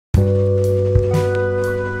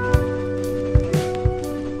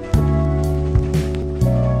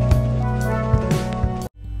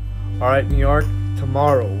Alright, New York,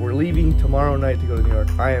 tomorrow. We're leaving tomorrow night to go to New York.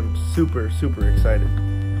 I am super excited.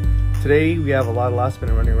 Today we have a lot of last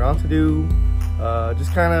minute running around to do.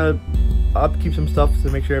 Just kind of upkeep some stuff to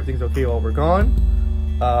make sure everything's okay while we're gone.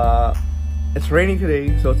 It's raining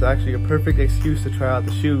today, so it's actually a perfect excuse to try out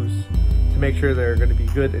the shoes to make sure they're going to be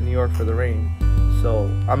good in New York for the rain. So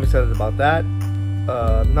I'm excited about that.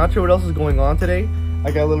 Not sure what else is going on today.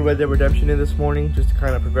 I got a little Red Dead Redemption in this morning just to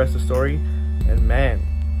kind of progress the story, and man,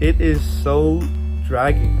 it is so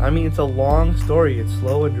dragging. I mean, it's a long story. It's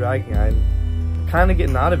slow and dragging. I'm kind of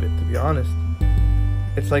getting out of it, to be honest.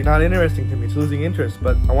 It's like not interesting to me. It's losing interest,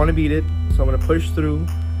 but I want to beat it, so I'm going to push through,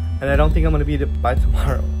 and I don't think I'm going to beat it by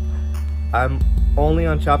tomorrow. I'm only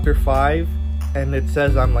on chapter 5, and it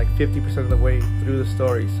says I'm like 50% of the way through the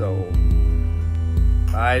story, so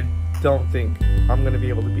I don't think I'm going to be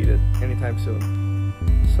able to beat it anytime soon.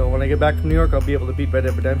 So when I get back from New York, I'll be able to beat Red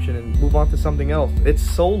Dead Redemption and move on to something else. It's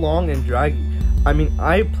so long and draggy. I mean,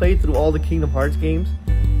 I played through all the Kingdom Hearts games,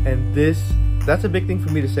 and that's a big thing for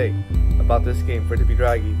me to say about this game, for it to be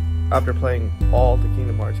draggy after playing all the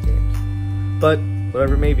Kingdom Hearts games. But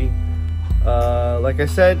whatever it may be, like I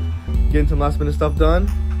said, getting some last minute stuff done,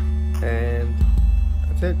 and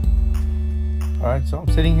that's it. Alright, so I'm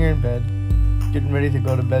sitting here in bed, getting ready to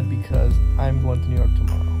go to bed because I'm going to New York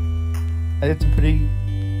tomorrow. I did some pretty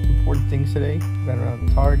important things today. Ran around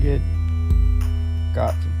the Target,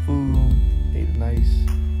 got some food, ate a nice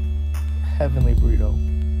heavenly burrito.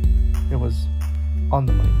 It was on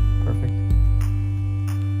the money, perfect.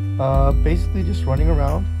 Basically just running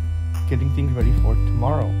around, getting things ready for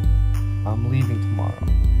tomorrow. I'm leaving tomorrow.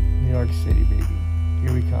 New York City, baby.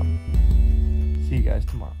 Here we come. See you guys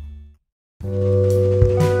tomorrow.